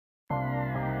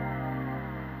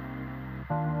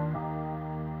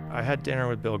I had dinner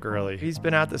with Bill Gurley. He's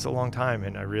been at this a long time,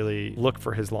 and I really look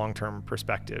for his long-term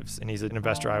perspectives. And he's an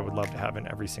investor I would love to have in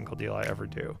every single deal I ever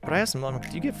do. But I asked him,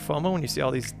 do you get FOMO when you see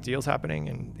all these deals happening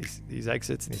and these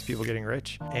exits and these people getting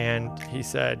rich? And he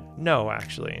said, no,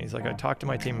 actually. And he's like, I talked to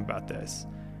my team about this.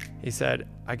 He said,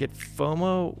 I get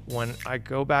FOMO when I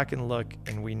go back and look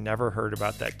and we never heard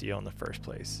about that deal in the first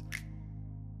place.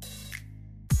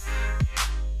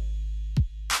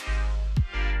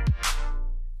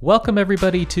 Welcome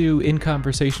everybody to In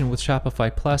Conversation with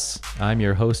Shopify Plus. I'm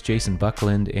your host, Jason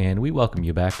Buckland, and we welcome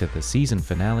you back to the season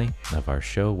finale of our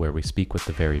show where we speak with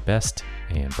the very best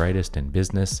and brightest in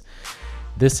business.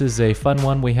 This is a fun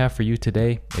one we have for you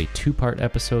today, a two-part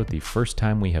episode, the first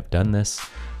time we have done this,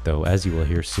 though as you will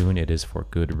hear soon, it is for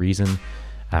good reason.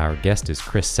 Our guest is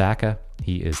Chris Sacca.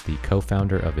 He is the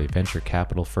co-founder of a venture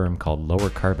capital firm called Lower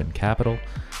Carbon Capital,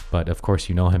 but of course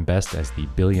you know him best as the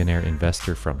billionaire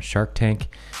investor from Shark Tank.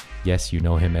 Yes, you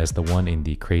know him as the one in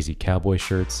the crazy cowboy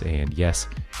shirts, and yes,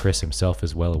 Chris himself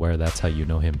is well aware that's how you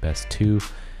know him best too.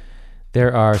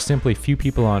 There are simply few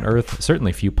people on earth,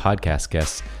 certainly few podcast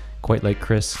guests, quite like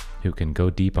Chris, who can go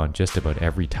deep on just about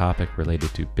every topic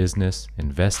related to business,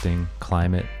 investing,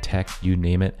 climate, tech, you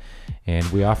name it. And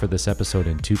we offer this episode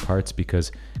in two parts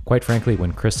because, quite frankly,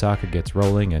 when Chris Sacca gets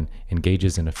rolling and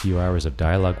engages in a few hours of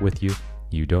dialogue with you,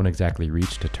 you don't exactly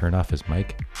reach to turn off his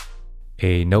mic.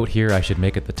 A note here I should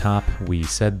make at the top, we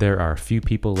said there are few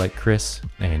people like Chris,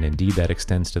 and indeed that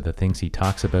extends to the things he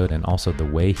talks about and also the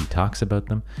way he talks about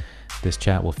them. This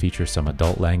chat will feature some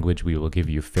adult language we will give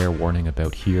you fair warning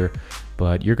about here,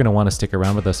 but you're going to want to stick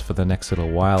around with us for the next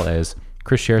little while as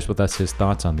Chris shares with us his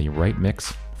thoughts on the right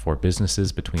mix for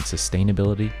businesses between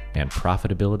sustainability and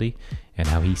profitability and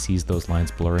how he sees those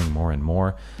lines blurring more and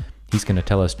more. He's going to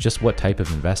tell us just what type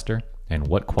of investor and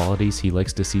what qualities he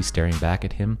likes to see staring back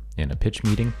at him in a pitch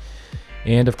meeting.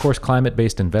 And of course,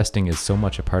 climate-based investing is so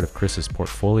much a part of Chris's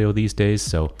portfolio these days,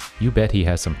 so you bet he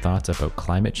has some thoughts about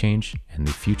climate change and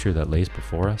the future that lays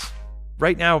before us.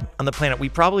 Right now on the planet, we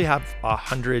probably have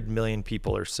 100 million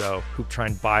people or so who try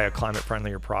and buy a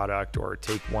climate-friendlier product or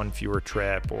take one fewer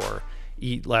trip or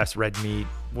eat less red meat,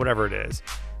 whatever it is.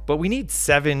 But we need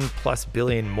 7+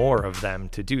 billion more of them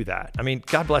to do that. I mean,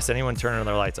 God bless anyone turning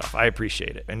their lights off. I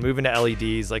appreciate it. And moving to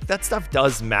LEDs, like that stuff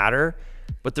does matter.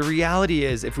 But the reality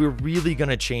is, if we're really going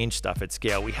to change stuff at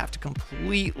scale, we have to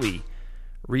completely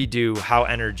redo how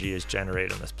energy is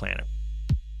generated on this planet.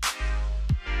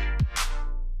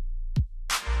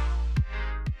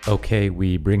 Okay,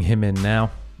 we bring him in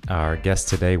now. Our guest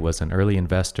today was an early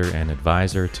investor and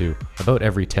advisor to about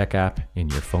every tech app in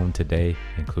your phone today,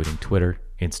 including Twitter,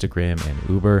 Instagram, and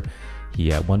Uber.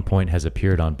 He at one point has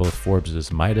appeared on both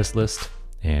Forbes' Midas list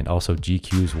and also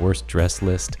GQ's Worst Dressed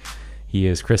list. He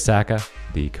is Chris Sacca,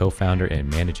 the co-founder and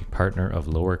managing partner of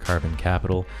Lower Carbon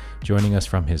Capital, joining us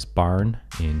from his barn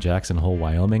in Jackson Hole,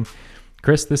 Wyoming.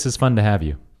 Chris, this is fun to have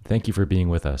you. Thank you for being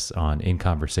with us on In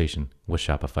Conversation with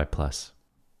Shopify Plus.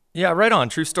 Yeah, right on.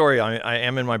 True story. I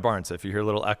am in my barn, so if you hear a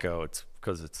little echo, it's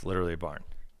because it's literally a barn.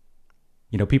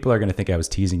 You know, people are going to think I was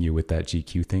teasing you with that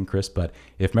GQ thing, Chris, but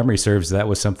if memory serves, that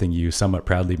was something you somewhat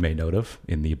proudly made note of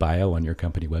in the bio on your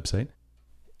company website.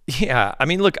 Yeah. I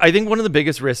mean, look, I think one of the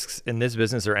biggest risks in this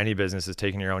business or any business is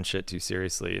taking your own shit too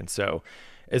seriously. And so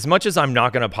as much as I'm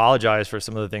not going to apologize for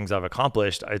some of the things I've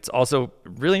accomplished, it's also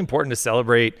really important to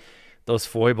celebrate those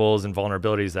foibles and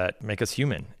vulnerabilities that make us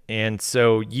human. And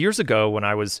so years ago, when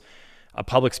I was a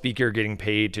public speaker getting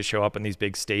paid to show up on these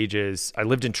big stages, I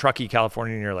lived in Truckee,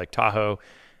 California, near Lake Tahoe.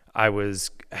 I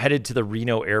was headed to the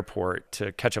Reno airport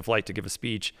to catch a flight to give a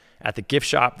speech. At the gift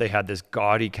shop, they had this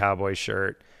gaudy cowboy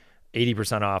shirt,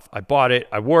 80% off. I bought it.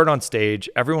 I wore it on stage.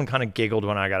 Everyone kind of giggled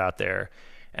when I got out there.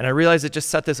 And I realized it just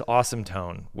set this awesome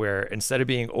tone where instead of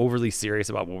being overly serious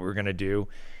about what we were going to do,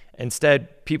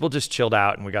 instead, people just chilled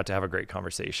out and we got to have a great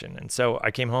conversation. And so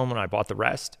I came home and I bought the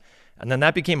rest. And then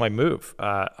that became my move.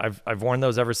 I've worn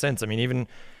those ever since. I mean, even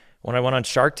when I went on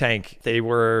Shark Tank, they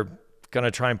were going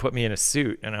to try and put me in a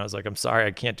suit. And I was like, I'm sorry,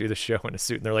 I can't do the show in a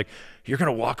suit. And they're like, you're going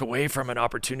to walk away from an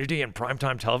opportunity in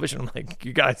primetime television? I'm like,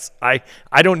 you guys, I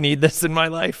don't need this in my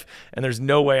life. And there's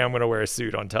no way I'm going to wear a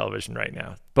suit on television right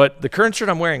now. But the current shirt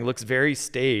I'm wearing looks very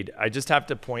staid. I just have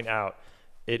to point out,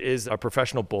 it is a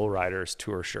professional bull riders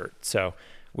tour shirt. So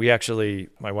we actually,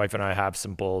 my wife and I have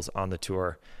some bulls on the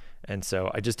tour. And so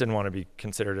I just didn't want to be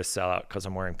considered a sellout because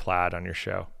I'm wearing plaid on your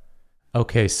show.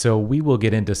 Okay, so we will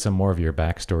get into some more of your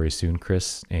backstory soon,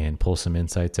 Chris, and pull some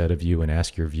insights out of you and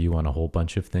ask your view on a whole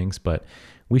bunch of things. But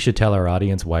we should tell our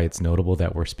audience why it's notable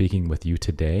that we're speaking with you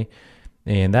today.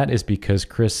 And that is because,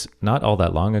 Chris, not all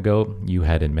that long ago, you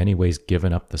had in many ways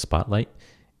given up the spotlight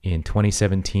In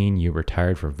 2017, you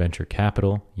retired from venture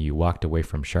capital. You walked away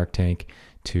from Shark Tank.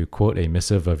 To quote a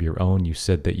missive of your own, you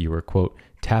said that you were, quote,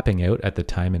 tapping out at the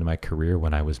time in my career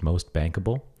when I was most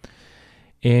bankable.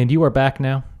 And you are back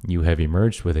now. You have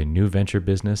emerged with a new venture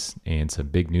business and some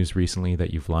big news recently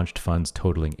that you've launched funds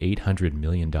totaling $800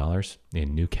 million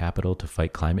in new capital to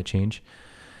fight climate change.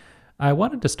 I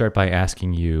wanted to start by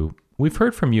asking you, we've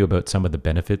heard from you about some of the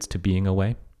benefits to being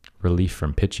away. Relief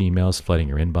from pitch emails flooding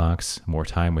your inbox, more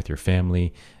time with your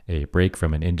family, a break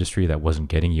from an industry that wasn't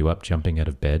getting you up jumping out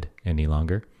of bed any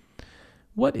longer.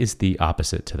 What is the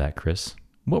opposite to that, Chris?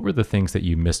 What were the things that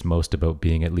you missed most about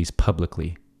being at least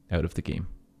publicly out of the game?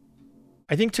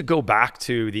 I think to go back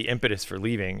to the impetus for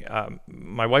leaving,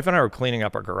 my wife and I were cleaning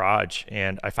up our garage,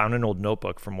 and I found an old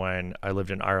notebook from when I lived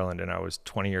in Ireland and I was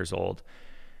 20 years old.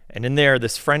 And in there,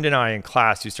 this friend and I in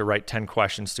class used to write 10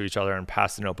 questions to each other and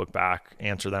pass the notebook back,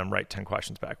 answer them, write 10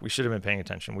 questions back. We should have been paying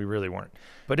attention. We really weren't.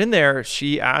 But in there,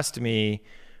 she asked me,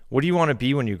 what do you want to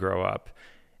be when you grow up?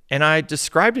 And I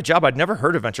described a job. I'd never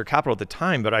heard of venture capital at the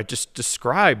time, but I just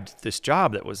described this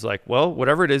job that was like, well,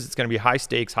 whatever it is, it's going to be high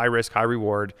stakes, high risk, high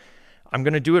reward. I'm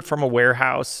going to do it from a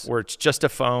warehouse where it's just a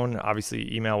phone.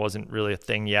 Obviously, email wasn't really a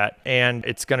thing yet. And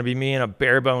it's going to be me and a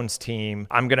bare bones team.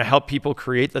 I'm going to help people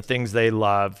create the things they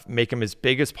love, make them as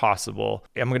big as possible.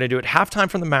 I'm going to do it halftime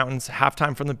from the mountains,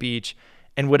 halftime from the beach.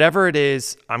 And whatever it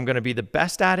is, I'm going to be the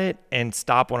best at it and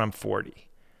stop when I'm 40.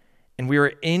 And we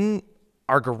were in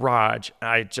our garage.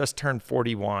 I just turned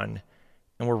 41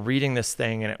 and we're reading this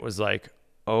thing and it was like,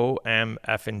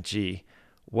 OMFG.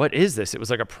 What is this? It was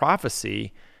like a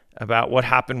prophecy about what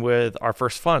happened with our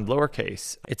first fund,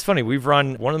 lowercase. It's funny, we've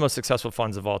run one of the most successful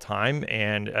funds of all time,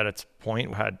 and at its point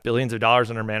we had billions of dollars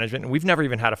under management, and we've never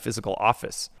even had a physical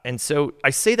office. And so I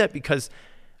say that because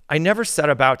I never set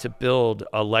about to build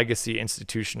a legacy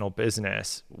institutional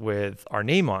business with our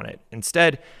name on it.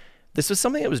 Instead, this was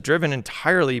something that was driven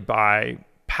entirely by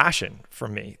passion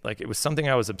from me. Like, it was something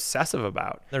I was obsessive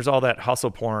about. There's all that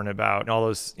hustle porn about all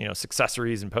those,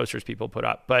 successories and posters people put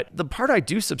up. But the part I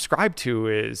do subscribe to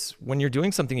is when you're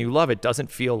doing something you love, it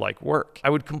doesn't feel like work. I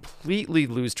would completely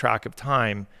lose track of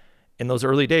time in those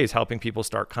early days helping people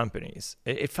start companies.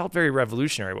 It felt very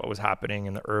revolutionary what was happening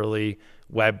in the early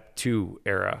Web 2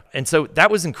 era. And so that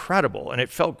was incredible, and it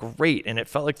felt great, and it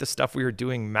felt like the stuff we were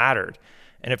doing mattered.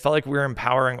 And it felt like we were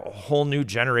empowering a whole new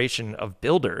generation of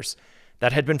builders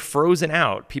that had been frozen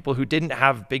out, people who didn't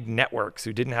have big networks,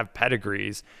 who didn't have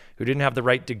pedigrees, who didn't have the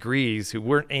right degrees, who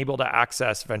weren't able to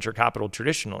access venture capital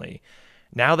traditionally.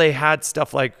 Now they had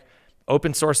stuff like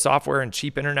open source software and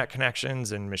cheap internet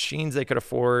connections and machines they could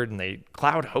afford, and they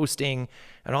cloud hosting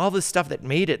and all this stuff that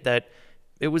made it that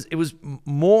it was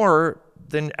more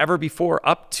than ever before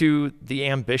up to the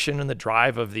ambition and the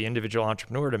drive of the individual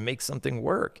entrepreneur to make something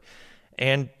work.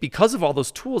 And because of all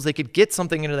those tools, they could get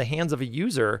something into the hands of a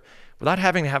user without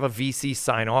having to have a VC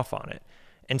sign off on it.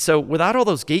 And so without all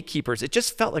those gatekeepers, it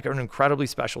just felt like an incredibly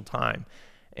special time.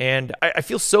 And I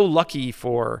feel so lucky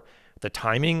for the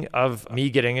timing of me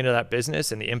getting into that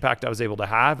business and the impact I was able to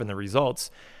have and the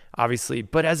results, obviously.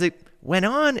 But as it went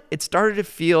on, it started to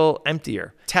feel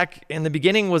emptier. Tech in the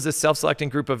beginning was a self-selecting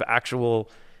group of actual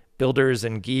builders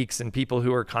and geeks and people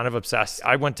who were kind of obsessed.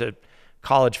 I went to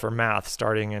college for math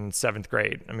starting in 7th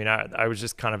grade. I mean, I was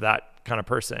just kind of that kind of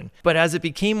person. But as it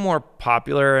became more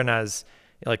popular and as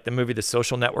like the movie The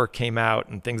Social Network came out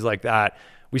and things like that,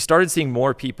 we started seeing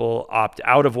more people opt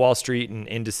out of Wall Street and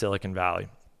into Silicon Valley.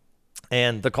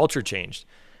 And the culture changed.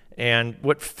 And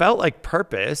what felt like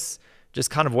purpose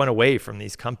just kind of went away from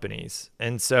these companies.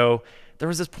 And so there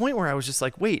was this point where I was just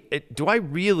like, wait, do I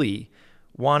really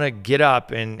want to get up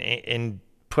and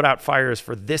put out fires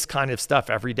for this kind of stuff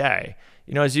every day?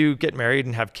 As you get married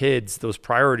and have kids, those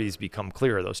priorities become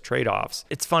clear, those trade-offs.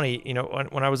 It's funny,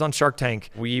 when I was on Shark Tank,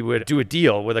 we would do a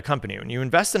deal with a company. When you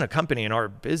invest in a company in our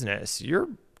business, you're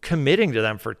committing to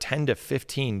them for 10 to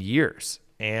 15 years.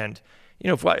 And,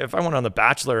 if I went on The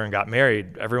Bachelor and got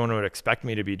married, everyone would expect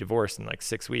me to be divorced in like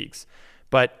 6 weeks.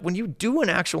 But when you do an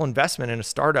actual investment in a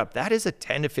startup, that is a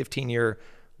 10 to 15 year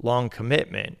long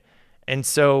commitment. And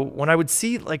so when I would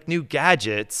see like new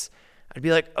gadgets, I'd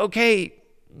be like, okay,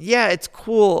 yeah, it's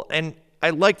cool. And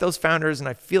I like those founders and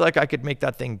I feel like I could make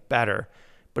that thing better.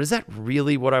 But is that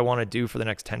really what I want to do for the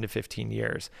next 10 to 15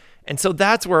 years? And so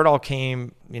that's where it all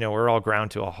came, where it all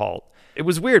ground to a halt. It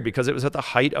was weird because it was at the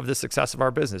height of the success of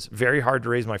our business. Very hard to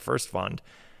raise my first fund.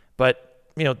 But,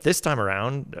 this time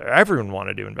around, everyone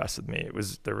wanted to invest with me.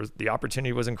 The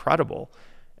opportunity was incredible.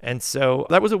 And so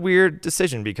that was a weird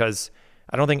decision because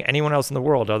I don't think anyone else in the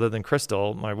world other than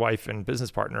Crystal, my wife and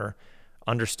business partner,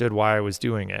 understood why I was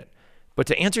doing it. But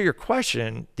to answer your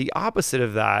question, the opposite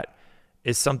of that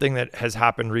is something that has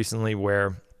happened recently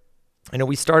where,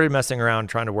 we started messing around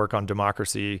trying to work on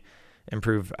democracy,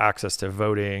 improve access to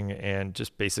voting, and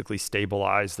just basically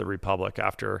stabilize the republic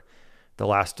after the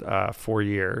last 4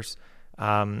 years.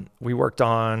 We worked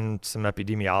on some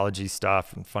epidemiology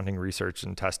stuff and funding research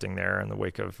and testing there in the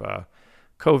wake of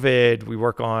COVID. We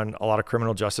work on a lot of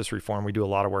criminal justice reform. We do a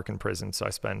lot of work in prisons. So I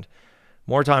spend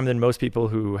more time than most people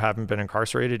who haven't been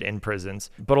incarcerated in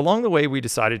prisons. But along the way, we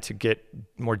decided to get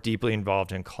more deeply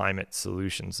involved in climate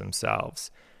solutions themselves.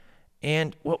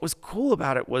 And what was cool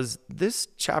about it was this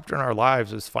chapter in our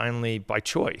lives was finally by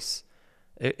choice.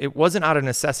 It wasn't out of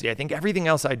necessity. I think everything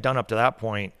else I'd done up to that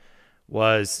point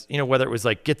was, whether it was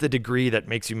like get the degree that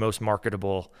makes you most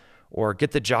marketable, or get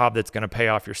the job that's going to pay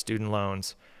off your student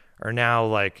loans, or now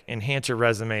like enhance your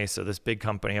resume so this big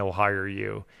company will hire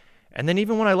you. And then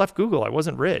even when I left Google, I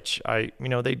wasn't rich. I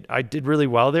did really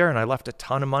well there, and I left a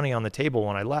ton of money on the table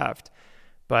when I left.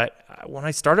 But when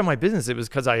I started my business, it was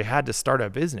because I had to start a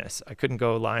business. I couldn't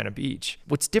go lie on a beach.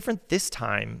 What's different this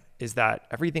time is that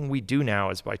everything we do now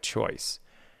is by choice.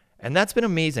 And that's been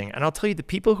amazing. And I'll tell you, the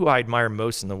people who I admire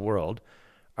most in the world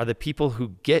are the people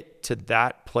who get to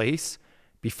that place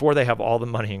before they have all the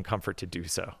money and comfort to do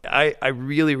so. I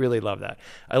really, really love that.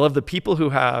 I love the people who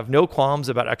have no qualms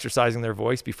about exercising their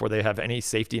voice before they have any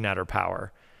safety net or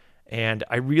power. And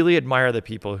I really admire the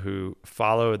people who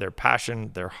follow their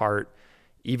passion, their heart,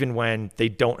 even when they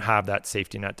don't have that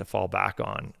safety net to fall back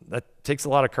on. That takes a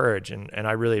lot of courage, and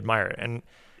I really admire it. And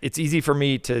it's easy for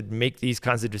me to make these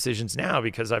kinds of decisions now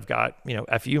because I've got,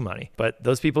 FU money. But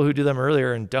those people who do them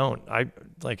earlier and don't,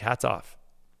 hats off.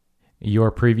 Your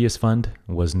previous fund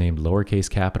was named Lowercase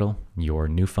Capital. Your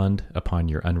new fund, upon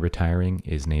your unretiring,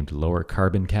 is named Lower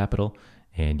Carbon Capital.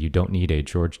 And you don't need a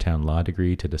Georgetown law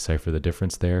degree to decipher the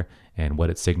difference there and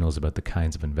what it signals about the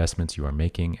kinds of investments you are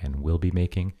making and will be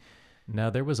making. Now,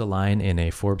 there was a line in a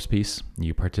Forbes piece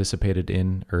you participated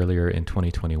in earlier in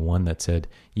 2021 that said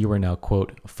you are now,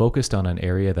 quote, focused on an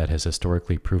area that has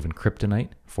historically proven kryptonite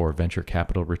for venture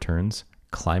capital returns,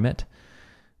 climate.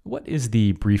 What is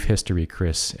the brief history,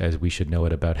 Chris, as we should know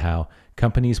it, about how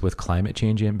companies with climate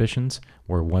change ambitions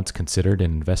were once considered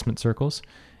in investment circles,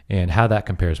 and how that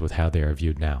compares with how they are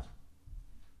viewed now?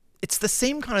 It's the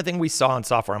same kind of thing we saw in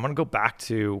software. I'm going to go back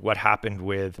to what happened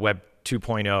with Web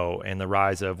 2.0 and the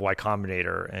rise of Y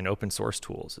Combinator and open source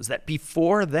tools, is that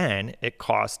before then, it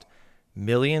cost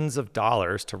millions of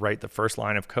dollars to write the first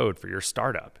line of code for your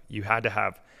startup. You had to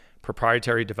have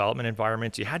proprietary development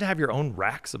environments. You had to have your own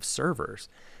racks of servers.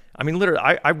 I mean, literally,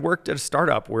 I worked at a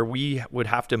startup where we would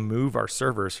have to move our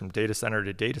servers from data center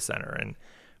to data center. And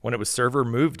when it was server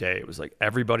move day, it was like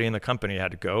everybody in the company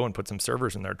had to go and put some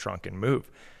servers in their trunk and move.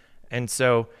 And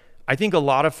so I think a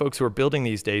lot of folks who are building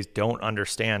these days don't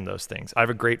understand those things. I have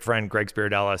a great friend, Greg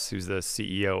Spiridelis, who's the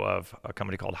CEO of a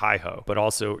company called Hi-Ho, but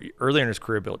also earlier in his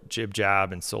career built Jib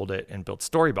Jab and sold it, and built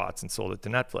Storybots and sold it to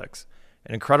Netflix.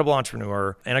 An incredible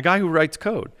entrepreneur and a guy who writes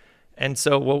code. And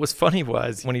so what was funny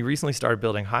was when he recently started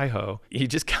building Hi-Ho, he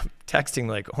just kept texting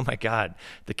like, oh my God,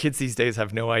 the kids these days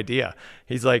have no idea.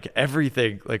 He's like,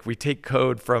 everything, like we take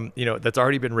code from, that's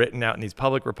already been written out in these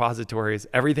public repositories.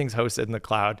 Everything's hosted in the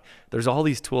cloud. There's all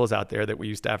these tools out there that we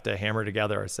used to have to hammer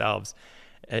together ourselves.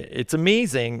 It's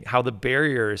amazing how the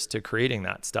barriers to creating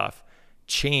that stuff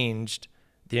changed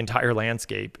the entire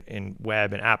landscape in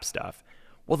web and app stuff.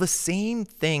 Well, the same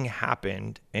thing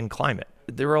happened in climate.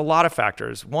 There are a lot of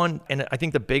factors. One, and I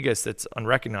think the biggest that's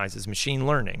unrecognized, is machine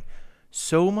learning.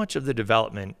 So much of the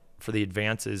development for the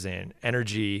advances in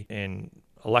energy, in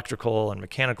electrical and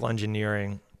mechanical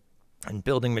engineering, and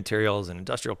building materials and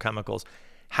industrial chemicals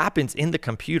happens in the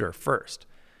computer first.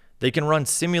 They can run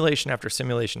simulation after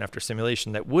simulation after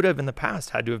simulation that would have in the past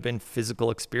had to have been physical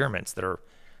experiments that are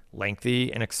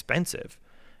lengthy and expensive.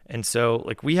 And so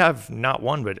we have not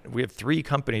one, but we have 3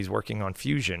 companies working on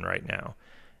fusion right now.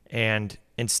 And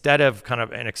instead of kind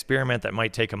of an experiment that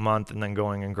might take a month and then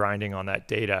going and grinding on that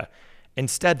data,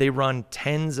 instead they run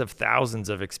tens of thousands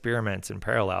of experiments in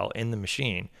parallel in the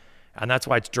machine. And that's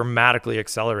why it's dramatically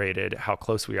accelerated how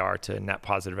close we are to net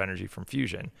positive energy from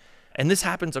fusion. And this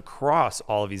happens across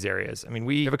all of these areas. I mean,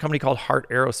 we have a company called Heart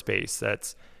Aerospace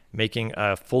that's making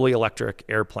a fully electric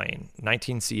airplane,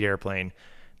 19-seat airplane.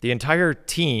 The entire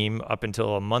team, up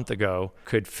until a month ago,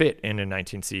 could fit in a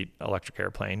 19-seat electric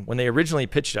airplane. When they originally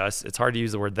pitched us, it's hard to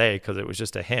use the word they because it was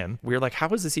just a him. We were like, how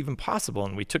is this even possible?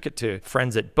 And we took it to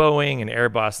friends at Boeing and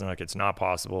Airbus, and they're like, it's not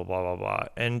possible, blah, blah, blah.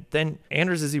 And then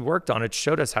Anders, as he worked on it,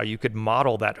 showed us how you could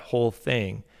model that whole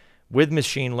thing with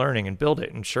machine learning and build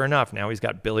it. And sure enough, now he's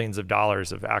got billions of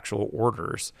dollars of actual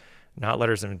orders not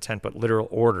letters of intent, but literal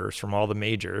orders from all the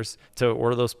majors to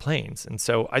order those planes. And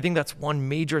so I think that's one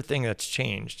major thing that's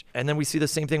changed. And then we see the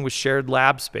same thing with shared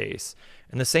lab space.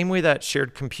 In the same way that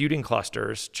shared computing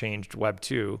clusters changed Web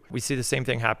 2, we see the same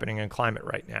thing happening in climate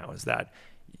right now, is that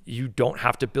you don't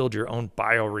have to build your own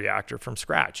bioreactor from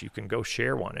scratch. You can go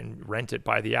share one and rent it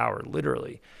by the hour,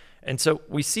 literally. And so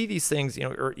we see these things,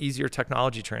 or easier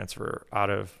technology transfer out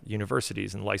of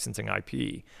universities and licensing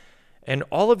IP. And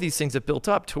all of these things have built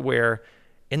up to where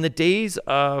in the days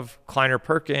of Kleiner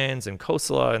Perkins and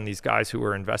Khosla and these guys who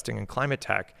were investing in climate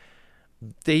tech,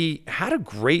 they had a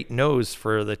great nose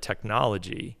for the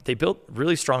technology. They built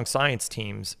really strong science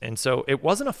teams. And so it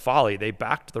wasn't a folly. They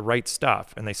backed the right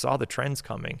stuff and they saw the trends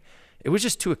coming. It was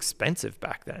just too expensive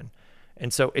back then.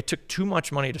 And so it took too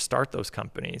much money to start those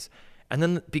companies. And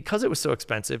then because it was so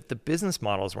expensive, the business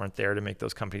models weren't there to make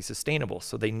those companies sustainable.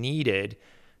 So they needed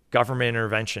government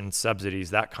intervention, subsidies,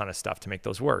 that kind of stuff to make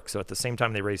those work. So at the same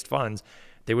time they raised funds,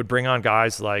 they would bring on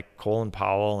guys like Colin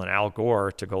Powell and Al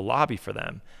Gore to go lobby for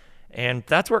them. And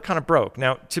that's where it kind of broke.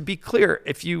 Now, to be clear,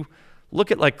 if you look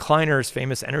at like Kleiner's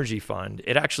famous energy fund,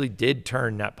 it actually did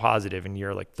turn net positive in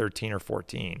year like 13 or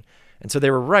 14. And so they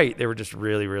were right. They were just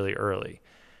really, really early.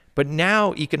 But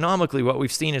now economically, what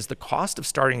we've seen is the cost of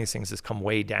starting these things has come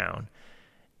way down.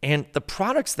 And the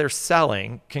products they're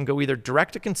selling can go either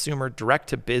direct to consumer, direct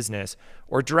to business,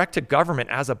 or direct to government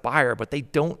as a buyer, but they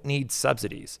don't need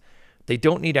subsidies. They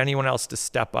don't need anyone else to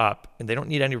step up, and they don't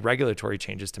need any regulatory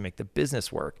changes to make the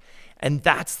business work. And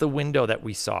that's the window that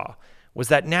we saw, was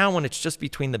that now when it's just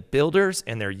between the builders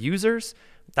and their users,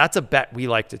 that's a bet we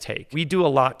like to take. We do a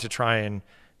lot to try and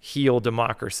heal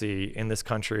democracy in this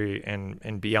country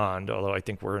and beyond, although I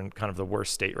think we're in kind of the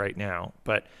worst state right now.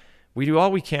 But we do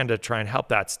all we can to try and help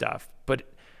that stuff. But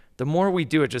the more we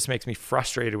do, it just makes me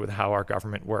frustrated with how our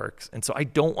government works. And so I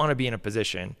don't want to be in a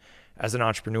position as an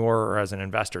entrepreneur or as an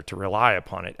investor to rely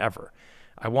upon it ever.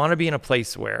 I want to be in a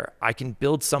place where I can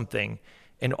build something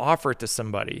and offer it to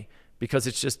somebody because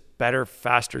it's just better,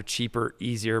 faster, cheaper,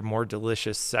 easier, more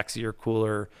delicious, sexier,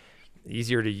 cooler,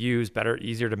 easier to use, better,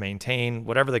 easier to maintain,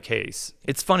 whatever the case.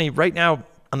 It's funny, right now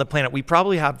on the planet, we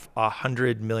probably have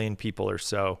 100 million people or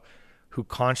so who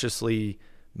consciously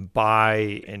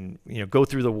buy and go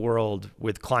through the world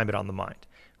with climate on the mind,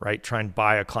 right? Try and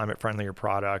buy a climate friendlier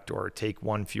product or take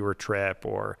one fewer trip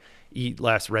or eat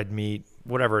less red meat,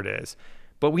 whatever it is.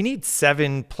 But we need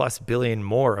 7+ billion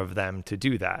more of them to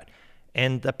do that.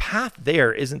 And the path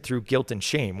there isn't through guilt and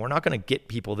shame. We're not going to get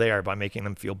people there by making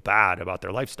them feel bad about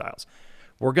their lifestyles.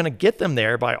 We're going to get them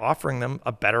there by offering them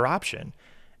a better option.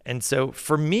 And so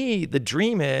for me, the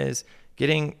dream is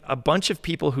getting a bunch of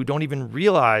people who don't even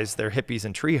realize they're hippies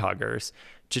and tree huggers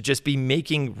to just be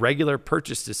making regular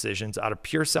purchase decisions out of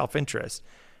pure self-interest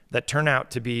that turn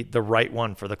out to be the right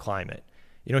one for the climate.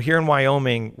 Here in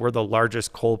Wyoming, we're the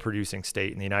largest coal producing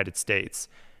state in the United States.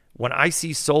 When I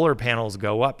see solar panels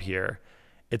go up here,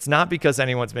 it's not because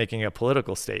anyone's making a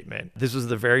political statement. This was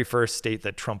the very first state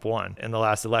that Trump won in the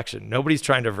last election. Nobody's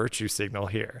trying to virtue signal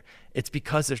here. It's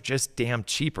because they're just damn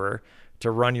cheaper to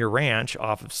run your ranch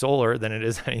off of solar than it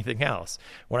is anything else.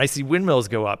 When I see windmills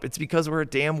go up, it's because we're a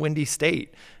damn windy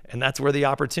state, and that's where the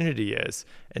opportunity is.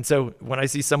 And so when I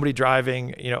see somebody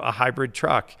driving, a hybrid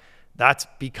truck, that's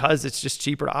because it's just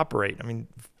cheaper to operate. I mean,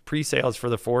 pre-sales for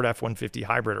the Ford F-150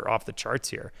 hybrid are off the charts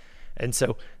here. And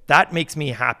so that makes me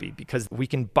happy because we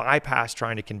can bypass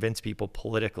trying to convince people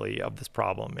politically of this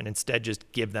problem and instead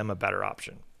just give them a better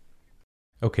option.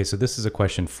 Okay, so this is a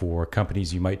question for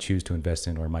companies you might choose to invest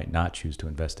in or might not choose to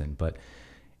invest in. But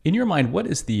in your mind, what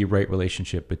is the right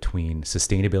relationship between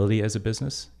sustainability as a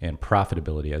business and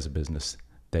profitability as a business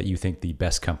that you think the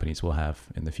best companies will have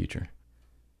in the future?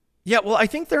 Yeah, well, I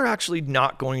think they're actually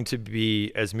not going to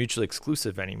be as mutually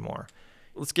exclusive anymore.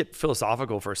 Let's get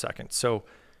philosophical for a second. So,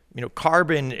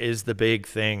 carbon is the big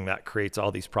thing that creates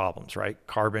all these problems, right?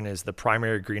 Carbon is the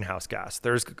primary greenhouse gas.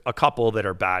 There's a couple that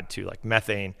are bad too, like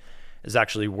methane is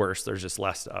actually worse. There's just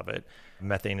less of it.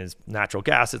 Methane is natural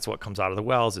gas. It's what comes out of the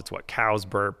wells. It's what cows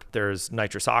burp. There's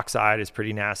nitrous oxide is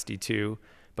pretty nasty too.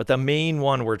 But the main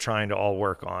one we're trying to all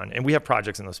work on, and we have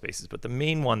projects in those spaces, but the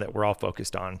main one that we're all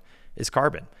focused on is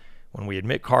carbon. When we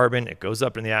emit carbon, it goes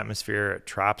up in the atmosphere, it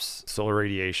traps solar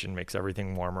radiation, makes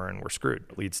everything warmer, and we're screwed.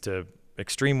 It leads to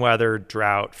extreme weather,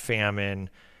 drought, famine,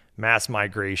 mass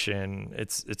migration.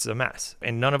 It's a mess.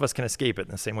 And none of us can escape it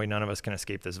in the same way none of us can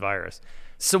escape this virus.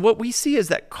 So what we see is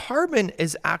that carbon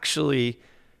is actually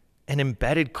an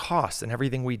embedded cost in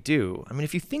everything we do. I mean,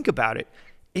 if you think about it,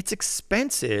 it's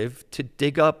expensive to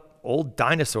dig up old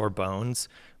dinosaur bones,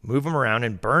 move them around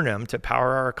and burn them to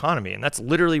power our economy. And that's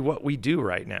literally what we do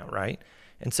right now, right?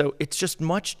 And so it's just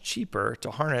much cheaper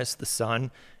to harness the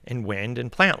sun and wind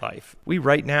and plant life. We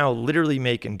right now literally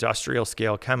make industrial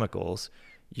scale chemicals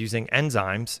using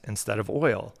enzymes instead of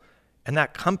oil. And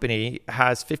that company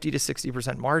has 50 to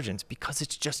 60% margins because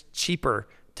it's just cheaper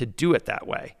to do it that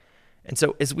way. And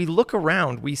so as we look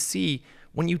around, we see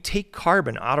when you take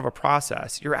carbon out of a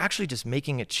process, you're actually just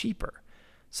making it cheaper.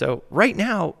 So right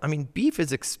now, I mean, beef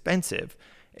is expensive.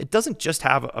 It doesn't just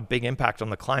have a big impact on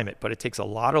the climate, but it takes a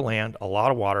lot of land, a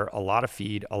lot of water, a lot of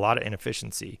feed, a lot of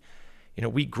inefficiency. You know,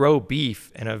 we grow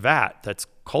beef in a vat that's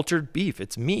cultured beef.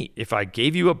 It's meat. If I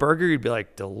gave you a burger, you'd be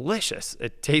like, delicious.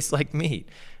 It tastes like meat.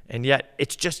 And yet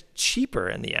it's just cheaper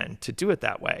in the end to do it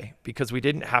that way because we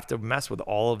didn't have to mess with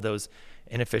all of those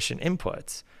inefficient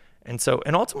inputs. And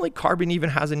ultimately carbon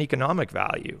even has an economic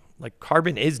value. Like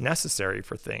carbon is necessary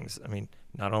for things. I mean,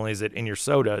 not only is it in your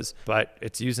sodas, but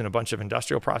it's used in a bunch of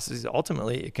industrial processes.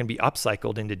 Ultimately, it can be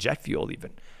upcycled into jet fuel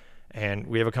even. And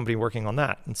we have a company working on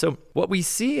that. And so what we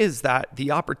see is that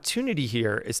the opportunity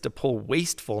here is to pull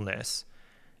wastefulness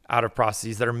out of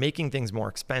processes that are making things more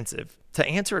expensive. To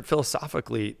answer it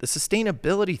philosophically, the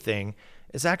sustainability thing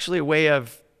is actually a way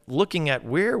of looking at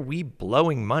where are we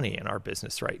blowing money in our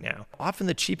business right now. Often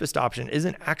the cheapest option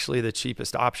isn't actually the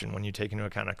cheapest option when you take into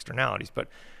account externalities, but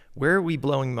where are we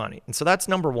blowing money? And so that's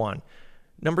number one.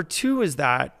 Number two is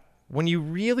that when you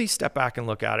really step back and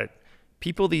look at it,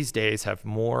 people these days have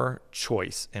more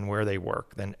choice in where they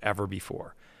work than ever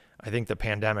before. I think the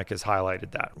pandemic has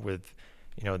highlighted that with,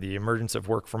 you know, the emergence of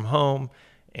work from home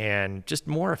and just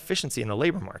more efficiency in the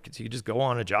labor markets. You just go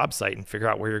on a job site and figure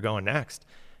out where you're going next.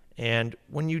 And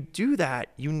when you do that,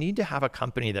 you need to have a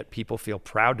company that people feel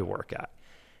proud to work at.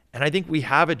 And I think we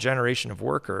have a generation of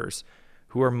workers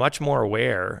who are much more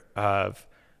aware of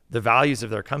the values of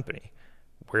their company,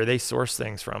 where they source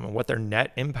things from, and what their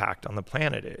net impact on the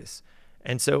planet is.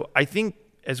 And so I think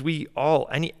as we all,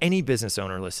 any business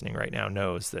owner listening right now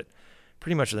knows that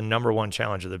pretty much the number one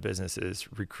challenge of the business is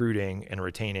recruiting and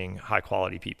retaining high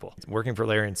quality people. Working for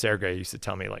Larry and Sergey used to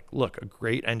tell me, like, look, a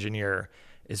great engineer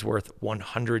is worth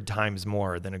 100 times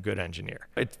more than a good engineer.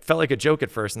 It felt like a joke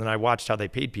at first, and then I watched how they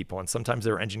paid people. And sometimes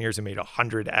there were engineers who made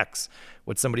 100x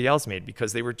what somebody else made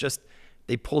because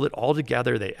they pulled it all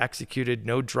together. They executed,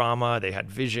 no drama, they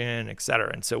had vision, et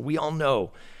cetera. And so we all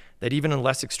know that even in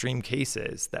less extreme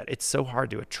cases, that it's so hard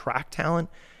to attract talent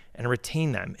and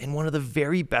retain them. And one of the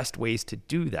very best ways to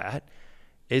do that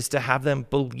is to have them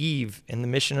believe in the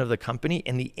mission of the company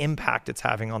and the impact it's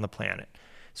having on the planet.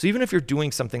 So even if you're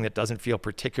doing something that doesn't feel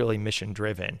particularly mission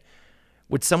driven,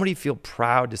 would somebody feel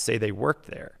proud to say they worked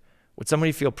there? Would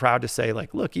somebody feel proud to say,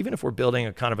 like, look, even if we're building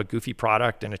a kind of a goofy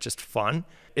product and it's just fun,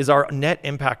 is our net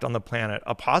impact on the planet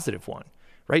a positive one?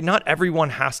 Right? Not everyone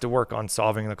has to work on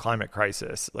solving the climate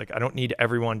crisis. Like, I don't need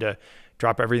everyone to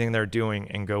drop everything they're doing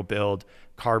and go build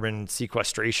carbon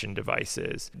sequestration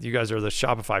devices. You guys are the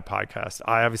Shopify podcast.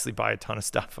 I obviously buy a ton of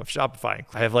stuff of Shopify.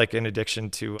 I have like an addiction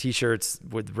to t-shirts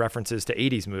with references to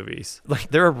 80s movies. Like,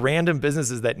 there are random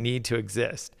businesses that need to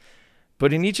exist.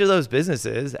 But in each of those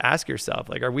businesses, ask yourself,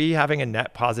 like, are we having a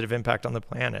net positive impact on the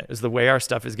planet? Is the way our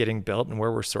stuff is getting built and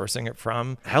where we're sourcing it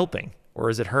from helping, or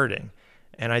is it hurting?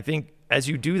 And I think as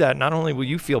you do that, not only will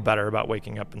you feel better about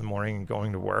waking up in the morning and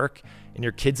going to work, and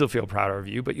your kids will feel prouder of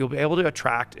you, but you'll be able to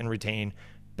attract and retain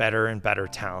better and better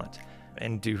talent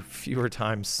and do fewer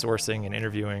times sourcing and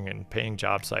interviewing and paying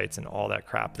job sites and all that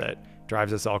crap that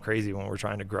drives us all crazy when we're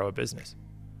trying to grow a business.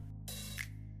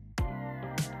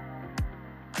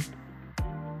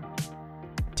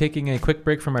 Taking a quick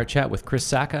break from our chat with Chris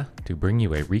Sacca to bring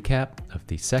you a recap of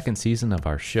the second season of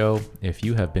our show. If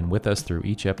you have been with us through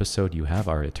each episode, you have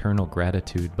our eternal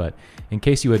gratitude. But in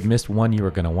case you had missed one, you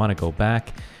are going to want to go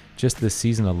back. Just this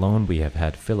season alone, we have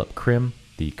had Philip Krim,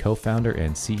 the co-founder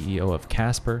and CEO of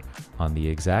Casper, on the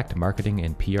exact marketing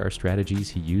and PR strategies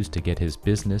he used to get his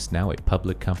business, now a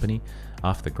public company,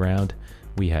 off the ground.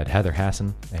 We had Heather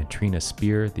Hassan and Trina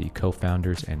Spear, the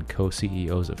co-founders and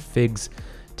co-CEOs of Figs,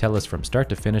 tell us from start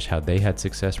to finish how they had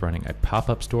success running a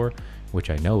pop-up store, which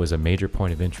I know is a major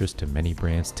point of interest to many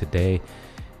brands today.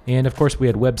 And of course, we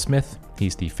had Webb Smith.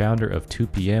 He's the founder of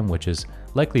 2PM, which is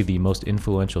likely the most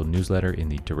influential newsletter in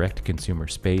the direct-to-consumer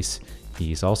space.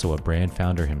 He's also a brand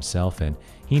founder himself, and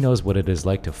he knows what it is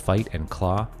like to fight and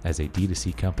claw as a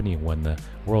D2C company when the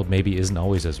world maybe isn't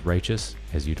always as righteous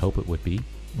as you'd hope it would be.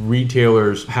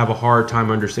 Retailers have a hard time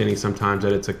understanding sometimes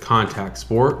that it's a contact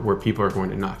sport where people are going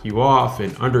to knock you off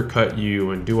and undercut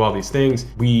you and do all these things.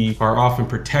 We are often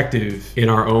protective in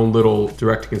our own little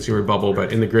direct-to-consumer bubble,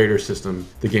 but in the greater system,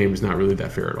 the game is not really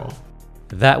that fair at all.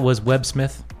 That was Webb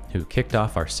Smith, who kicked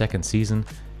off our second season.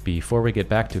 Before we get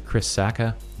back to Chris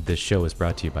Sacca, this show is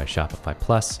brought to you by Shopify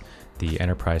Plus, the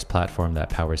enterprise platform that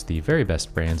powers the very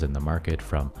best brands in the market,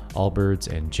 from Allbirds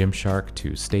and Gymshark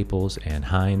to Staples and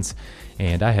Heinz.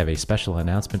 And I have a special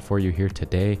announcement for you here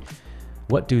today.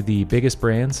 What do the biggest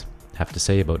brands have to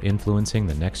say about influencing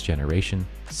the next generation,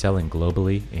 selling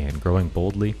globally, and growing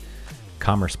boldly?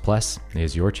 Commerce Plus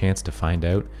is your chance to find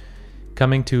out.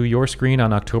 Coming to your screen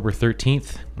on October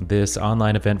 13th, this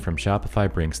online event from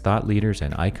Shopify brings thought leaders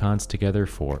and icons together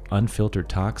for unfiltered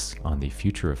talks on the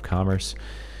future of commerce.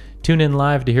 Tune in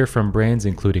live to hear from brands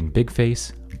including Big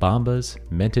Face, Bombas,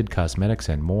 Mented Cosmetics,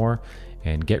 and more,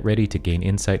 and get ready to gain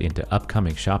insight into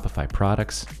upcoming Shopify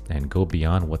products and go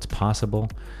beyond what's possible.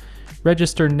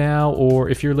 Register now, or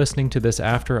if you're listening to this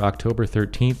after October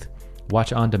 13th,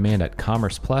 watch on demand at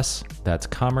Commerce Plus. That's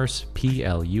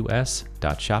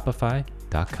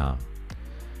commerceplus.shopify.com.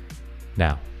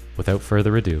 Now, without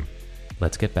further ado,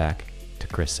 let's get back to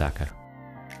Chris Sacca.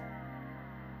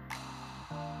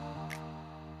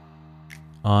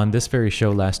 On this very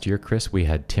show last year, Chris, we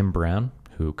had Tim Brown,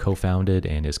 who co-founded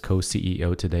and is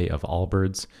co-CEO today of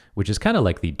Allbirds, which is kind of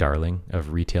like the darling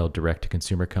of retail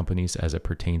direct-to-consumer companies as it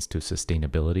pertains to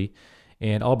sustainability.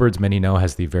 And Allbirds, many know,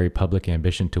 has the very public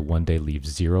ambition to one day leave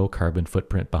zero carbon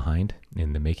footprint behind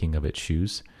in the making of its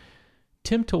shoes.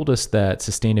 Tim told us that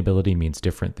sustainability means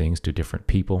different things to different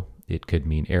people. It could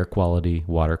mean air quality,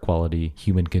 water quality,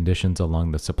 human conditions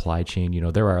along the supply chain. You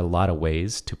know, there are a lot of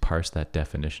ways to parse that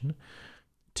definition.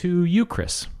 To you,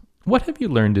 Chris, what have you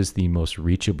learned is the most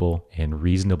reachable and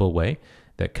reasonable way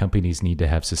that companies need to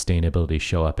have sustainability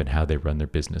show up in how they run their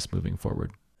business moving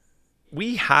forward?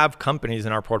 We have companies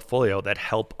in our portfolio that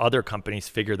help other companies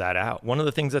figure that out. One of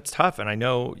the things that's tough, and I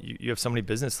know you have so many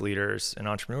business leaders and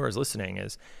entrepreneurs listening,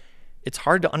 is it's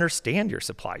hard to understand your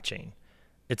supply chain.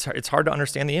 It's hard to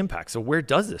understand the impact. So where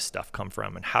does this stuff come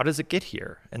from and how does it get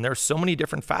here? And there are so many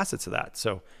different facets of that.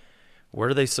 So where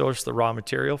do they source the raw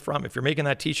material from? If you're making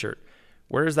that t-shirt,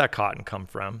 where does that cotton come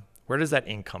from? Where does that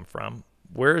ink come from?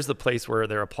 Where is the place where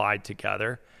they're applied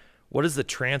together? What does the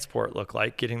transport look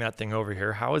like, getting that thing over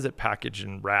here? How is it packaged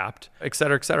and wrapped, et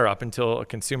cetera, up until a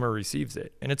consumer receives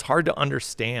it? And it's hard to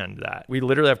understand that. We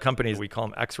literally have companies, we call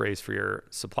them x-rays for your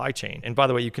supply chain. And by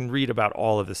the way, you can read about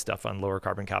all of this stuff on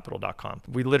lowercarboncapital.com.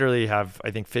 We literally have,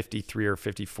 I think, 53 or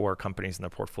 54 companies in the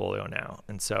portfolio now.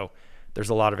 And so there's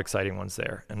a lot of exciting ones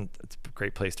there, and it's a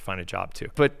great place to find a job too.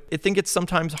 But I think it's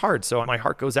sometimes hard. So my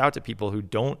heart goes out to people who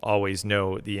don't always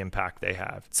know the impact they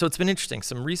have. So it's been interesting.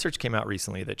 Some research came out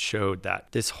recently that showed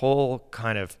that this whole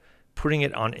kind of putting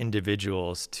it on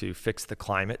individuals to fix the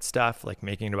climate stuff, like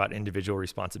making it about individual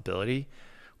responsibility,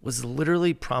 was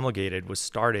literally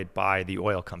started by the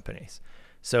oil companies.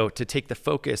 So to take the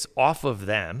focus off of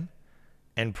them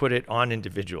and put it on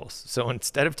individuals. So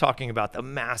instead of talking about the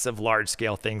massive,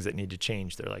 large-scale things that need to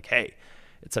change, they're like, hey,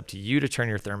 it's up to you to turn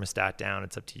your thermostat down.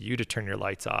 It's up to you to turn your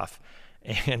lights off.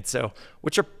 And so,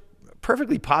 which are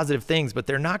perfectly positive things, but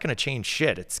they're not going to change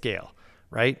shit at scale,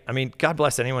 right? I mean, God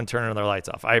bless anyone turning their lights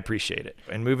off. I appreciate it.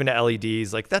 And moving to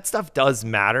LEDs, like that stuff does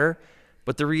matter.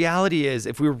 But the reality is,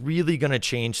 if we're really going to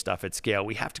change stuff at scale,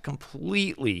 we have to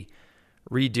completely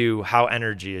redo how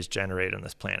energy is generated on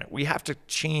this planet. We have to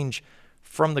change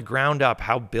from the ground up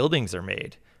how buildings are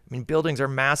made. I mean, buildings are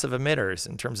massive emitters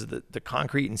in terms of the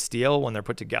concrete and steel when they're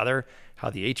put together,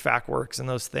 how the HVAC works and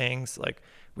those things. Like,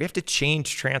 we have to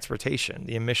change transportation,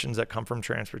 the emissions that come from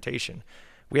transportation.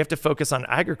 We have to focus on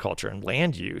agriculture and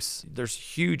land use. There's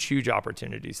huge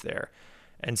opportunities there.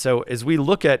 And so as we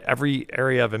look at every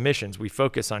area of emissions, we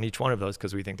focus on each one of those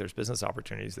because we think there's business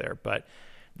opportunities there. But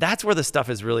that's where the stuff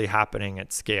is really happening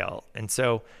at scale. And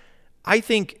so I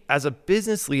think as a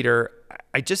business leader,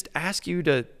 I just ask you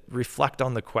to reflect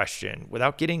on the question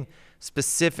without getting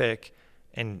specific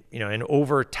and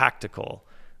over tactical.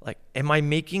 Like, am I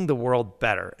making the world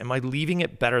better? Am I leaving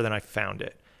it better than I found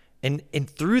it? And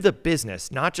through the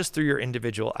business, not just through your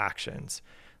individual actions.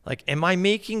 Like, am I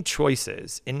making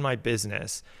choices in my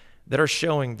business that are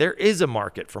showing there is a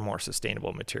market for more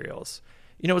sustainable materials?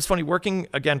 You know, it's funny, working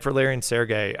again for Larry and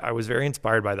Sergey, I was very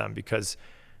inspired by them because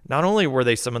not only were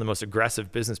they some of the most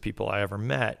aggressive business people I ever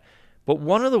met, but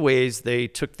one of the ways they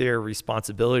took their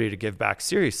responsibility to give back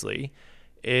seriously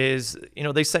is,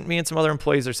 they sent me and some other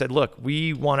employees that said, look,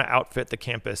 we want to outfit the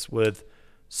campus with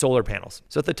solar panels.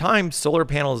 So at the time, solar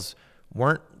panels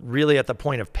weren't really at the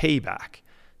point of payback.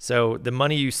 So the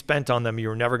money you spent on them, you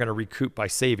were never going to recoup by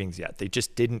savings yet. They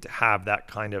just didn't have that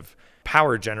kind of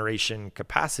power generation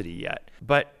capacity yet.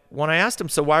 But when I asked them,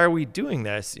 so why are we doing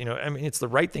this? It's the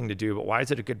right thing to do, but why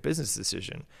is it a good business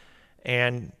decision?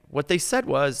 And what they said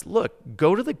was, look,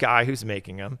 go to the guy who's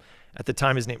making them. At the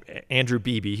time, his name, Andrew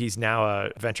Beebe. He's now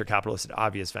a venture capitalist at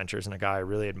Obvious Ventures and a guy I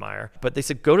really admire. But they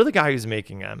said, go to the guy who's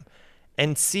making them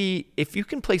and see if you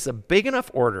can place a big enough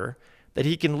order that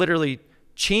he can literally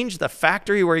change the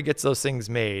factory where he gets those things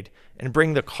made and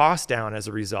bring the cost down as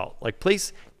a result. Like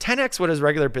place 10x what his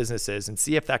regular business is and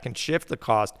see if that can shift the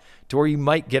cost to where you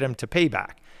might get him to pay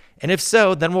back. And if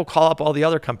so, then we'll call up all the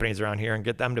other companies around here and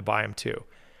get them to buy him too.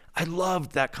 I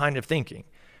loved that kind of thinking,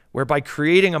 where by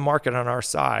creating a market on our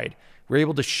side, we're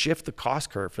able to shift the cost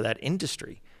curve for that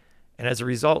industry. And as a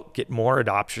result, get more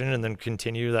adoption and then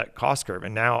continue that cost curve.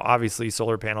 And now obviously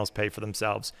solar panels pay for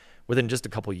themselves within just a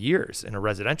couple of years in a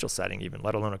residential setting, even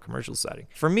let alone a commercial setting.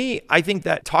 For me, I think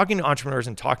that talking to entrepreneurs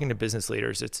and talking to business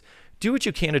leaders, it's do what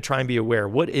you can to try and be aware.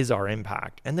 What is our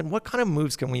impact? And then what kind of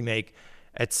moves can we make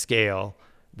at scale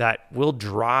that will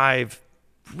drive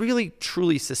really,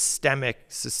 truly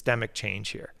systemic change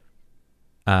here?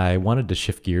 I wanted to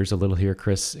shift gears a little here,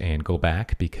 Chris, and go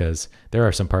back because there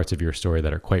are some parts of your story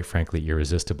that are quite frankly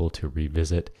irresistible to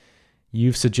revisit.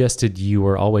 You've suggested you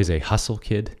were always a hustle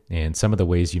kid, and some of the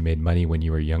ways you made money when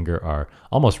you were younger are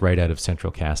almost right out of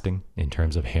central casting in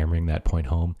terms of hammering that point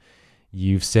home.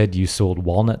 You've said you sold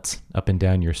walnuts up and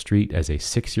down your street as a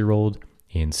 6-year-old.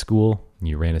 In school,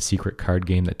 you ran a secret card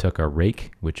game that took a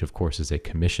rake, which of course is a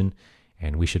commission,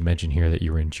 and we should mention here that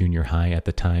you were in junior high at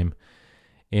the time.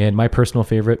 And my personal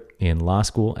favorite, in law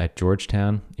school at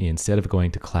Georgetown, instead of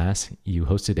going to class, you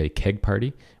hosted a keg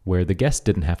party where the guests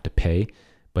didn't have to pay,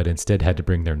 but instead had to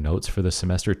bring their notes for the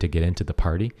semester to get into the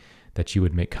party that you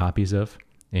would make copies of.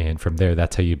 And from there,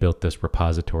 that's how you built this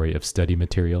repository of study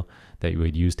material that you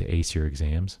would use to ace your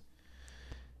exams.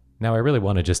 Now, I really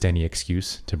wanted just any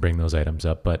excuse to bring those items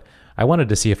up, but I wanted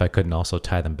to see if I couldn't also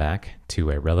tie them back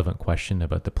to a relevant question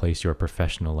about the place your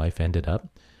professional life ended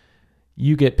up.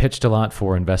 You get pitched a lot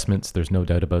for investments, there's no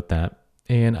doubt about that.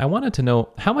 And I wanted to know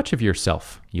how much of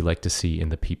yourself you like to see in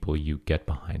the people you get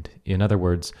behind. In other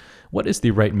words, what is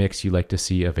the right mix you like to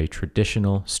see of a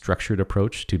traditional, structured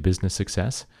approach to business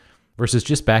success versus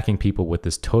just backing people with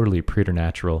this totally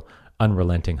preternatural,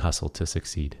 unrelenting hustle to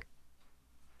succeed?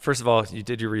 First of all, you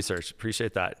did your research.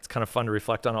 Appreciate that. It's kind of fun to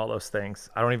reflect on all those things.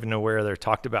 I don't even know where they're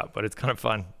talked about, but it's kind of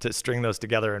fun to string those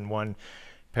together in one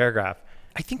paragraph.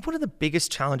 I think one of the biggest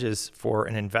challenges for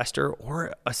an investor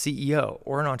or a CEO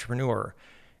or an entrepreneur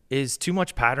is too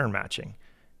much pattern matching,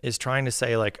 is trying to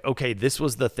say like, okay, this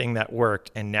was the thing that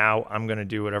worked and now I'm going to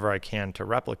do whatever I can to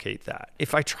replicate that.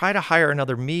 If I try to hire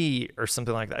another me or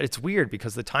something like that, it's weird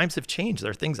because the times have changed. There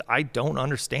are things I don't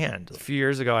understand. A few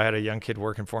years ago, I had a young kid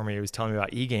working for me. He was telling me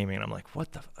about e-gaming and I'm like,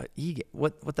 what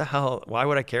the hell? Why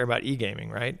would I care about e-gaming,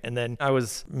 right? And then I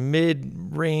was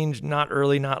mid-range, not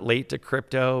early, not late to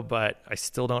crypto, but I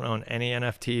still don't own any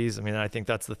NFTs. I mean, I think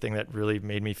that's the thing that really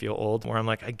made me feel old, where I'm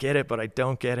like, I get it, but I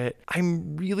don't get it. I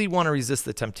really want to resist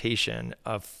the temptation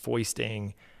of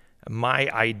foisting my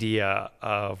idea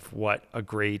of what a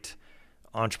great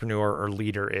entrepreneur or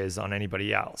leader is on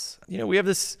anybody else. You know, we have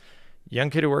this young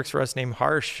kid who works for us named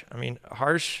Harsh. I mean,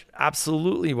 Harsh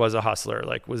absolutely was a hustler,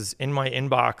 like was in my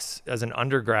inbox as an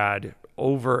undergrad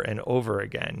over and over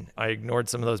again. I ignored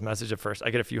some of those messages at first.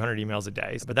 I get a few hundred emails a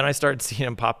day, but then I started seeing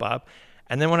them pop up.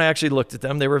 And then when I actually looked at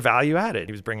them, they were value added.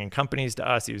 He was bringing companies to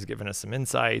us. He was giving us some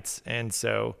insights. And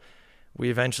so we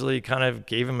eventually kind of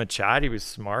gave him a chat. He was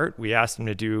smart. We asked him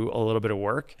to do a little bit of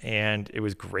work and it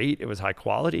was great. It was high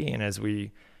quality. And as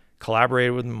we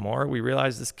collaborated with him more, we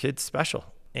realized this kid's special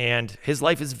and his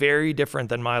life is very different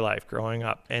than my life growing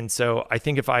up. And so I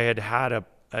think if I had had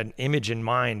an image in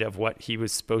mind of what he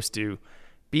was supposed to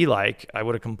be like, I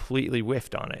would have completely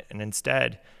whiffed on it. And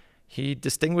instead, he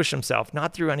distinguished himself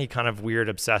not through any kind of weird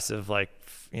obsessive, like,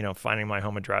 you know, finding my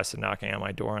home address and knocking on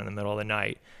my door in the middle of the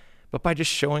night, but by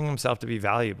just showing himself to be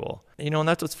valuable. You know, and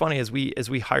that's what's funny as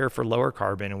we hire for lower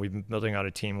carbon and we've been building out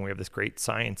a team and we have this great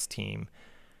science team,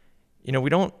 you know, we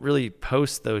don't really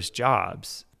post those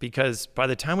jobs because by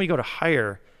the time we go to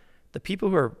hire, the people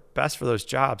who are best for those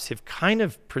jobs have kind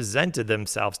of presented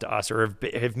themselves to us or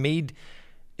have made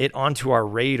it onto our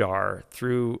radar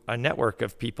through a network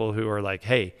of people who are like,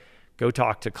 hey, go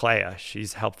talk to Clea.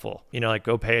 She's helpful. You know, like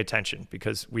go pay attention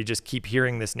because we just keep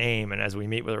hearing this name. And as we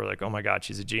meet with her, we're like, oh my God,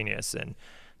 she's a genius. And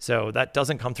so that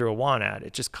doesn't come through a want ad.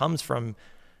 It just comes from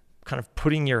kind of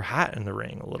putting your hat in the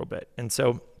ring a little bit. And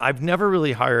so I've never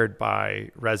really hired by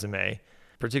resume,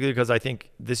 particularly because I think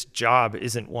this job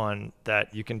isn't one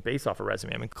that you can base off a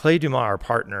resume. I mean, Clay Dumas, our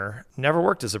partner, never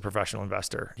worked as a professional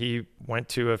investor. He went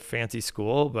to a fancy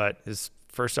school, but his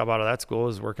first job out of that school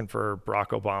was working for Barack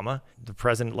Obama. The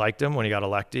president liked him when he got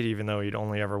elected, even though he'd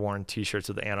only ever worn t-shirts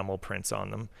with animal prints on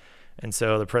them. And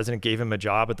so the president gave him a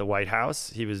job at the White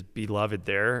House. He was beloved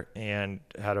there and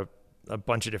had a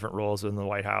bunch of different roles within the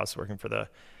White House, working for the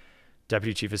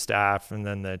deputy chief of staff and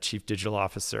then the chief digital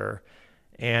officer.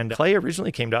 And Clay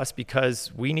originally came to us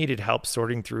because we needed help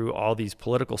sorting through all these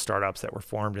political startups that were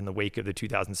formed in the wake of the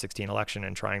 2016 election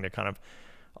and trying to kind of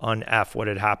un-F what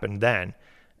had happened then.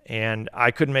 And I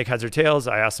couldn't make heads or tails.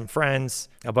 I asked some friends.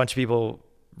 A bunch of people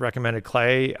recommended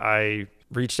Clay. I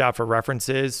reached out for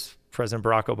references. President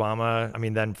Barack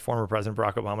Obama, then former President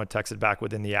Barack Obama texted back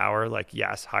within the hour, like,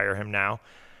 yes, hire him now.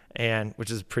 And which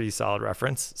is a pretty solid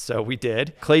reference. So we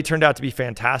did. Clay turned out to be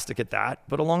fantastic at that.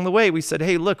 But along the way, we said,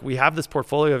 hey, look, we have this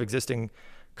portfolio of existing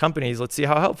companies. Let's see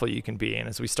how helpful you can be. And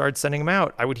as we started sending them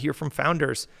out, I would hear from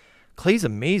founders, Clay's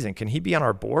amazing. Can he be on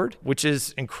our board? Which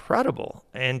is incredible.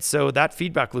 And so that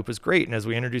feedback loop was great. And as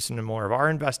we introduced him to more of our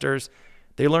investors,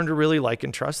 they learned to really like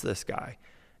and trust this guy.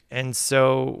 And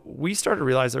so we started to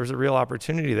realize there was a real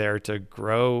opportunity there to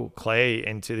grow Clay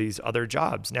into these other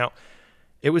jobs. Now,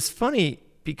 it was funny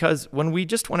because when we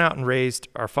just went out and raised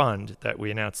our fund that we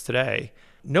announced today,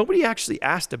 nobody actually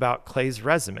asked about Clay's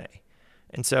resume.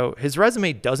 And so his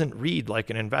resume doesn't read like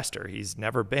an investor. He's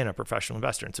never been a professional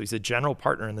investor. And so he's a general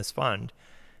partner in this fund,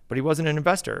 but he wasn't an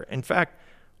investor. In fact,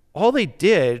 all they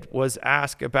did was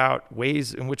ask about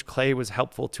ways in which Clay was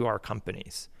helpful to our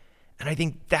companies. And I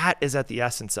think that is at the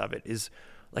essence of it, is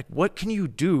like, what can you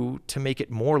do to make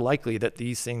it more likely that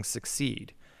these things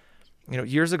succeed?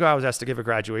 Years ago, I was asked to give a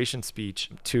graduation speech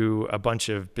to a bunch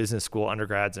of business school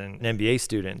undergrads and MBA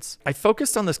students. I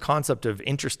focused on this concept of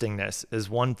interestingness as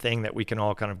one thing that we can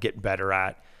all kind of get better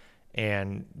at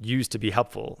and use to be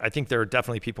helpful. I think there are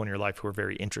definitely people in your life who are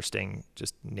very interesting,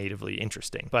 just natively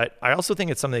interesting. But I also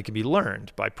think it's something that can be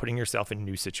learned by putting yourself in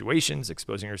new situations,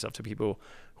 exposing yourself to people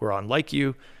who are unlike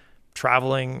you,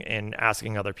 traveling and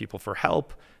asking other people for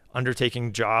help,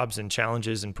 undertaking jobs and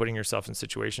challenges and putting yourself in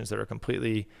situations that are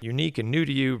completely unique and new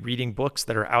to you, reading books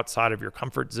that are outside of your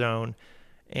comfort zone,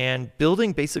 and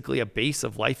building basically a base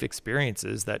of life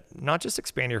experiences that not just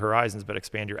expand your horizons, but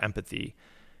expand your empathy.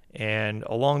 And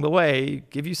along the way,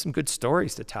 give you some good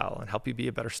stories to tell and help you be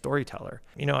a better storyteller.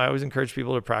 I always encourage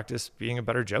people to practice being a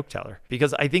better joke teller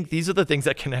because I think these are the things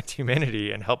that connect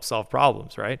humanity and help solve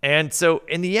problems, right? And so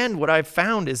in the end, what I've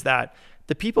found is that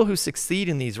the people who succeed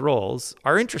in these roles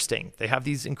are interesting. They have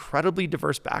these incredibly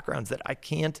diverse backgrounds that I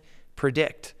can't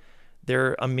predict.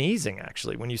 They're amazing,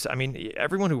 actually.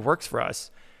 Everyone who works for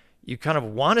us, you kind of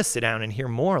want to sit down and hear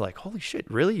more like, holy shit,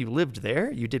 really? You lived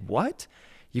there? You did what?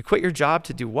 You quit your job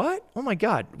to do what? Oh my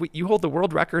God, you hold the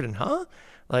world record and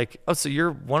so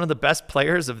you're one of the best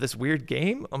players of this weird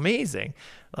game? Amazing.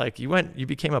 Like you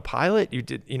became a pilot, you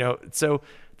did, so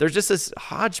there's just this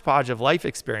hodgepodge of life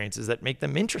experiences that make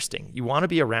them interesting. You want to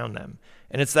be around them.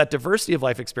 And it's that diversity of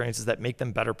life experiences that make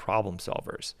them better problem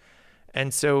solvers.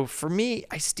 And so for me,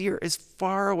 I steer as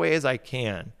far away as I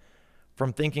can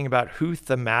from thinking about who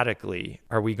thematically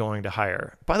are we going to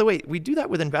hire. By the way, we do that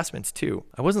with investments too.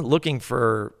 I wasn't looking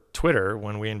for Twitter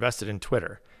when we invested in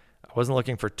Twitter. I wasn't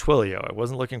looking for Twilio. I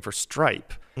wasn't looking for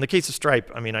Stripe. In the case of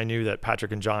Stripe, I knew that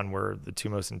Patrick and John were the two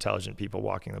most intelligent people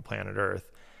walking the planet Earth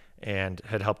and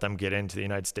had helped them get into the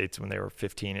United States when they were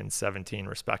 15 and 17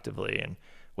 respectively, and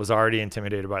was already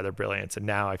intimidated by their brilliance. And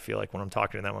now I feel like when I'm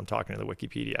talking to them, I'm talking to the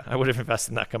Wikipedia. I would have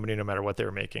invested in that company no matter what they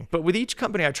were making. But with each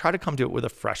company, I try to come to it with a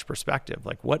fresh perspective.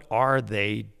 Like, what are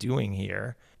they doing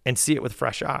here? And see it with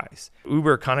fresh eyes.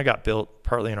 Uber kind of got built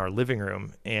partly in our living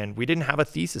room, and we didn't have a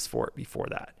thesis for it before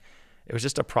that. It was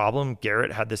just a problem.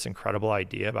 Garrett had this incredible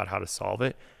idea about how to solve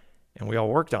it, and we all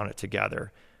worked on it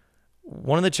together.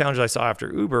 One of the challenges I saw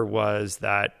after Uber was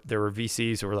that there were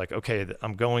VCs who were like, okay,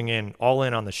 I'm going all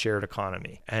in on the shared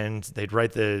economy. And they'd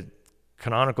write the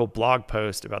canonical blog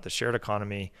post about the shared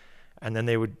economy, and then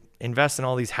they would invest in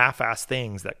all these half-assed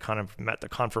things that kind of met the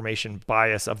confirmation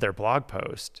bias of their blog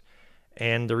post.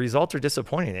 And the results are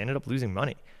disappointing. They ended up losing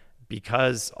money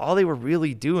because all they were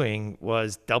really doing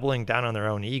was doubling down on their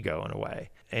own ego in a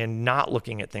way and not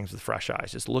looking at things with fresh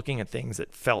eyes, just looking at things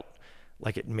that felt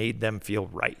like it made them feel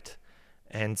right.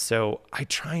 And so I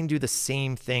try and do the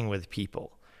same thing with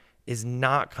people, is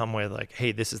not come with like,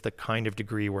 hey, this is the kind of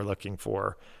degree we're looking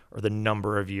for or the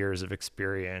number of years of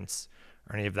experience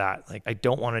or any of that. Like, I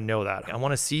don't want to know that. I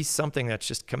want to see something that's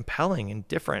just compelling and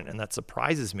different and that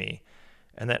surprises me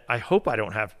and that I hope I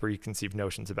don't have preconceived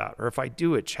notions about, or if I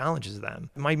do, it challenges them.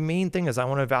 My main thing is I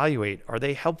want to evaluate, are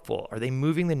they helpful? Are they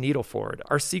moving the needle forward?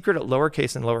 Our secret at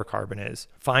lowercase and lower carbon is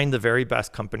find the very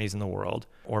best companies in the world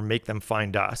or make them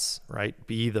find us, right?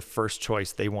 Be the first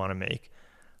choice they want to make.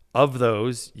 Of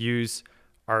those, use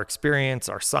our experience,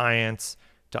 our science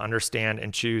to understand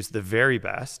and choose the very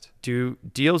best, do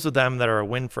deals with them that are a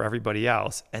win for everybody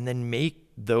else, and then make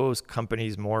those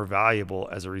companies more valuable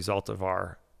as a result of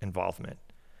our involvement.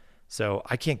 So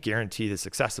I can't guarantee the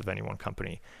success of any one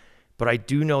company, But I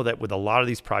do know that with a lot of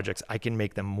these projects, I can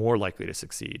make them more likely to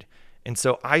succeed. And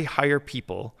so I hire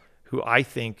people who I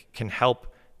think can help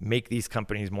make these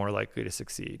companies more likely to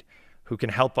succeed, who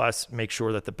can help us make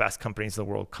sure that the best companies in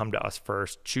the world come to us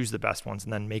first, choose the best ones,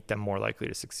 and then make them more likely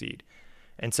to succeed.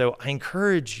 And so I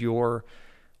encourage your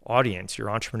audience, your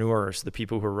entrepreneurs, the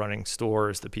people who are running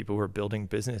stores, the people who are building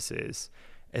businesses,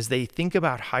 as they think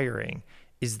about hiring,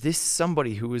 is this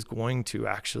somebody who is going to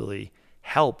actually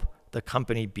help the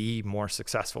company be more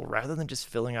successful, rather than just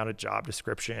filling out a job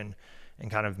description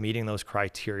and kind of meeting those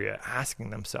criteria, asking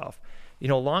themselves.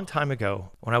 A long time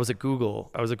ago when I was at Google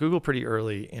pretty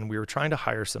early, and we were trying to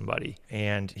hire somebody,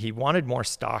 and he wanted more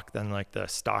stock than like the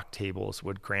stock tables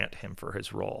would grant him for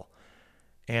his role.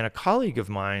 And a colleague of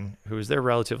mine who was there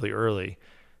relatively early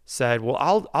said,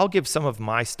 well, I'll give some of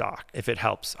my stock if it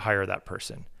helps hire that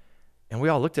person. And we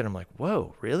all looked at him like,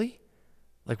 whoa, really?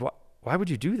 Like, why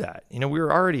would you do that? We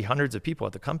were already hundreds of people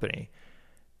at the company.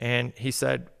 And he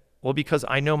said, well, because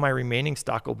I know my remaining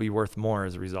stock will be worth more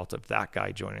as a result of that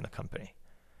guy joining the company.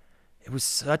 It was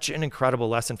such an incredible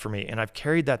lesson for me. And I've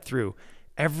carried that through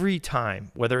every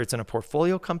time, whether it's in a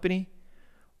portfolio company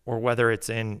or whether it's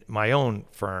in my own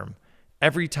firm.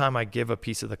 Every time I give a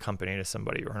piece of the company to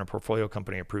somebody, or in a portfolio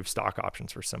company, approve stock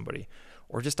options for somebody,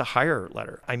 or just a hire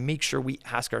letter, I make sure we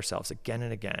ask ourselves again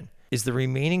and again, is the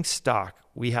remaining stock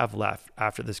we have left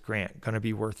after this grant going to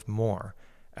be worth more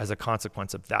as a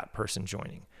consequence of that person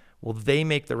joining? Will they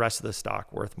make the rest of the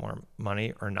stock worth more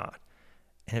money or not?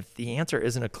 And if the answer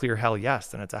isn't a clear hell yes,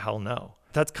 then it's a hell no.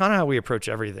 That's kind of how we approach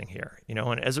everything here,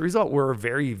 and as a result, we're a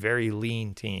very, very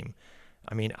lean team.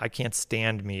 I can't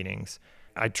stand meetings.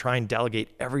 I try and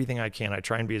delegate everything I can. I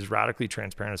try and be as radically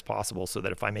transparent as possible so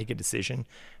that if I make a decision,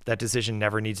 that decision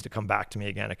never needs to come back to me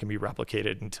again. It can be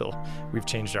replicated until we've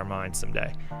changed our minds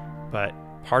someday. But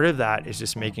part of that is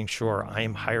just making sure I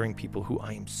am hiring people who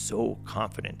I am so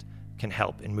confident can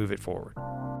help and move it forward.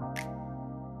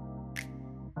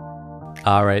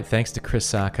 All right, thanks to Chris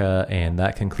Sacca, and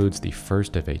that concludes the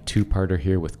first of a two-parter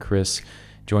here with Chris.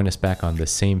 Join us back on the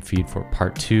same feed for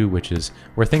part 2, which is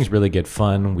where things really get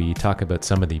fun. We talk about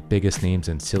some of the biggest names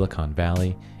in Silicon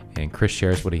Valley, and Chris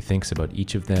shares what he thinks about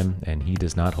each of them, and he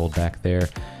does not hold back there.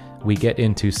 We get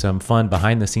into some fun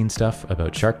behind-the-scenes stuff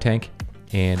about Shark Tank,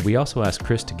 and we also ask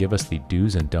Chris to give us the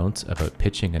do's and don'ts about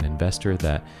pitching an investor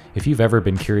that, if you've ever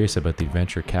been curious about the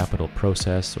venture capital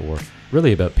process, or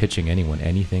really about pitching anyone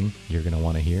anything, you're going to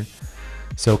want to hear.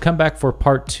 So come back for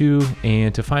part 2,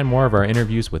 and to find more of our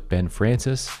interviews with Ben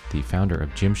Francis, the founder of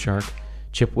Gymshark,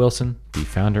 Chip Wilson, the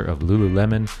founder of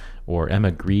Lululemon, or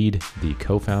Emma Greed, the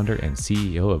co-founder and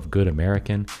CEO of Good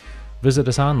American, visit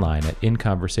us online at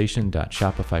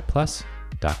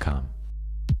inconversation.shopifyplus.com.